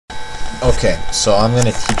Okay, so I'm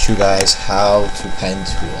gonna teach you guys how to pen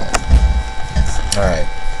tool. Alright,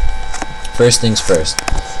 first things first,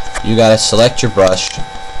 you gotta select your brush.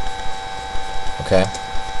 Okay,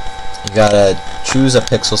 you gotta choose a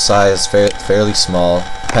pixel size fairly small,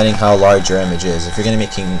 depending how large your image is. If you're gonna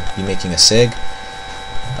be making a sig,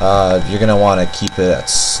 you're gonna want to keep it at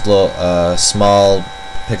small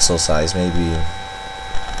pixel size, maybe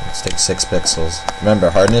let's take 6 pixels. Remember,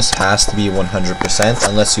 hardness has to be 100%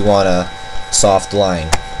 unless you want a soft line.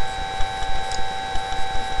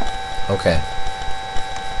 Okay.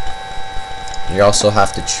 You also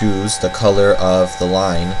have to choose the color of the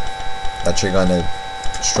line that you're gonna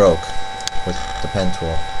stroke with the pen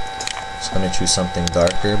tool. So I'm gonna choose something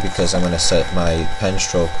darker because I'm gonna set my pen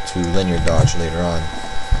stroke to linear dodge later on.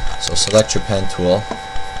 So select your pen tool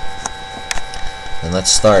and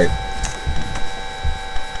let's start.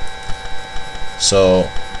 So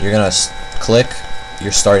you're gonna click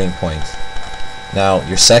your starting point. Now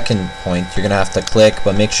your second point you're gonna have to click,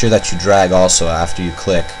 but make sure that you drag also after you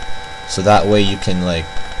click, so that way you can like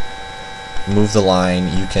move the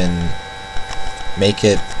line, you can make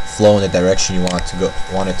it flow in the direction you want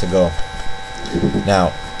it to go.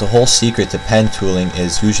 Now the whole secret to pen tooling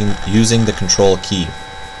is using the control key.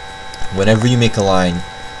 Whenever you make a line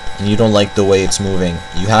and you don't like the way it's moving,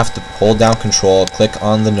 you have to hold down control, click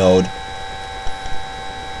on the node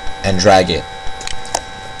and drag it.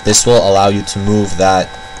 This will allow you to move that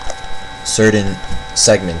certain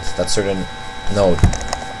segment, that certain node.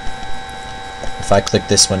 If I click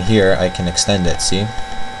this one here, I can extend it, see?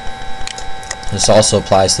 This also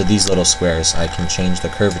applies to these little squares. I can change the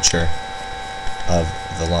curvature of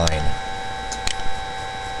the line.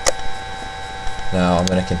 Now I'm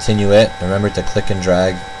going to continue it. Remember to click and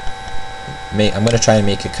drag. I'm going to try and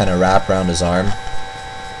make it kind of wrap around his arm.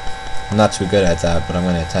 I'm not too good at that, but I'm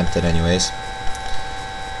going to attempt it anyways.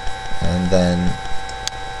 And then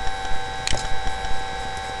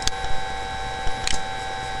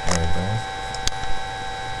there we go.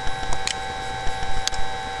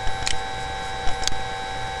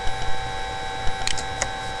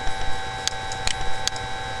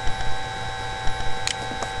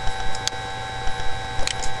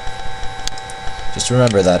 Just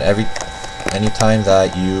remember that anytime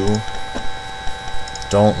that you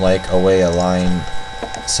don't like a way a line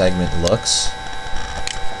segment looks,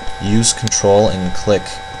 use control and click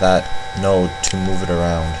that node to move it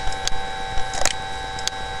around.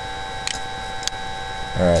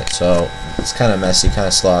 Alright, so it's kind of messy, kind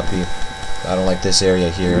of sloppy. I don't like this area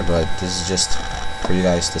here, but this is just for you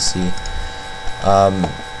guys to see.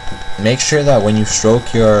 Make sure that when you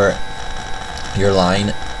stroke your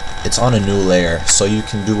line, it's on a new layer, so you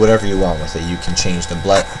can do whatever you want with it. You can change the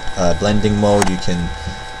blending mode, you can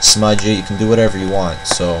smudge it, you can do whatever you want.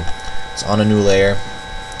 So it's on a new layer.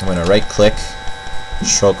 I'm going to right click,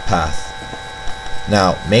 stroke path.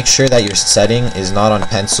 Now make sure that your setting is not on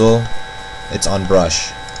pencil, it's on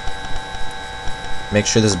brush. Make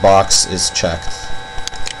sure this box is checked.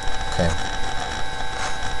 Okay,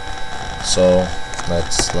 so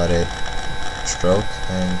let's let it stroke,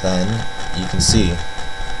 and then you can see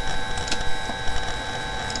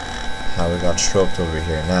how it got stroked over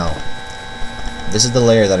here. Now this is the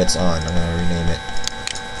layer that it's on. I'm going to rename it.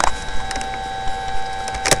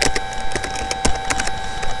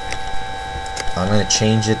 I'm going to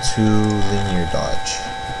change it to linear dodge.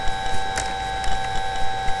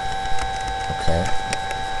 Okay.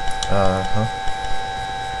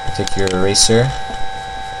 Take your eraser.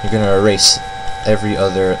 You're going to erase every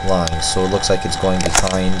other line, so it looks like it's going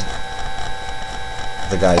behind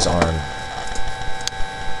the guy's arm.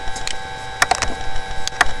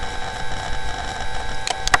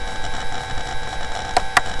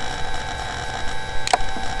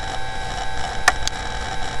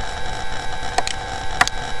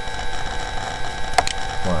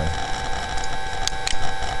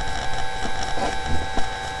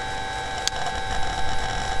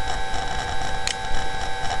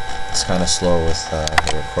 It's kind of slow with the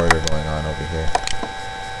recorder going on over here.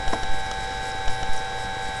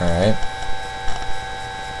 Alright.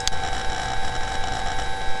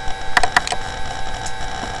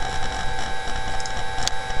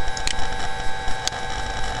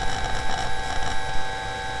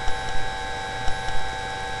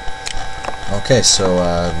 Okay, so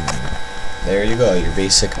there you go, your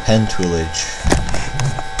basic pen toolage.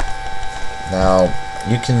 Now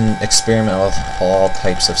you can experiment with all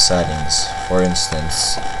types of settings. For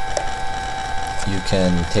instance, you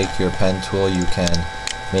can take your pen tool, you can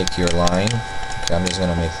make your line. Okay, I'm just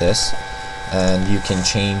gonna make this, and you can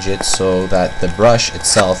change it so that the brush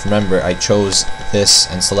itself, remember I chose this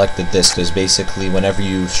and selected this, because basically whenever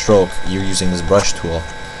you stroke, you're using this brush tool.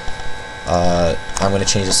 I'm going to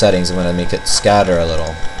change the settings. I'm going to make it scatter a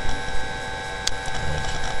little.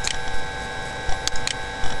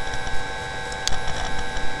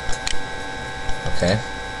 Okay,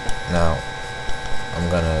 now I'm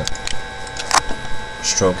going to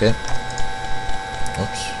stroke it.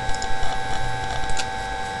 Oops.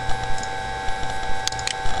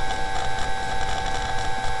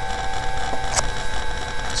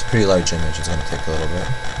 It's a pretty large image. It's going to take a little bit.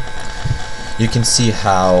 You can see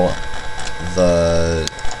how the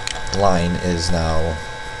line is now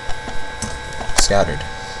scattered.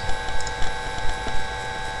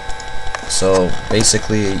 So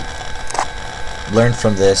basically, learn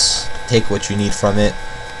from this, take what you need from it,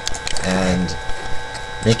 and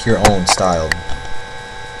make your own style.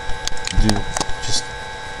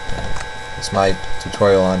 It's my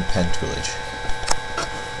tutorial on pen toolage.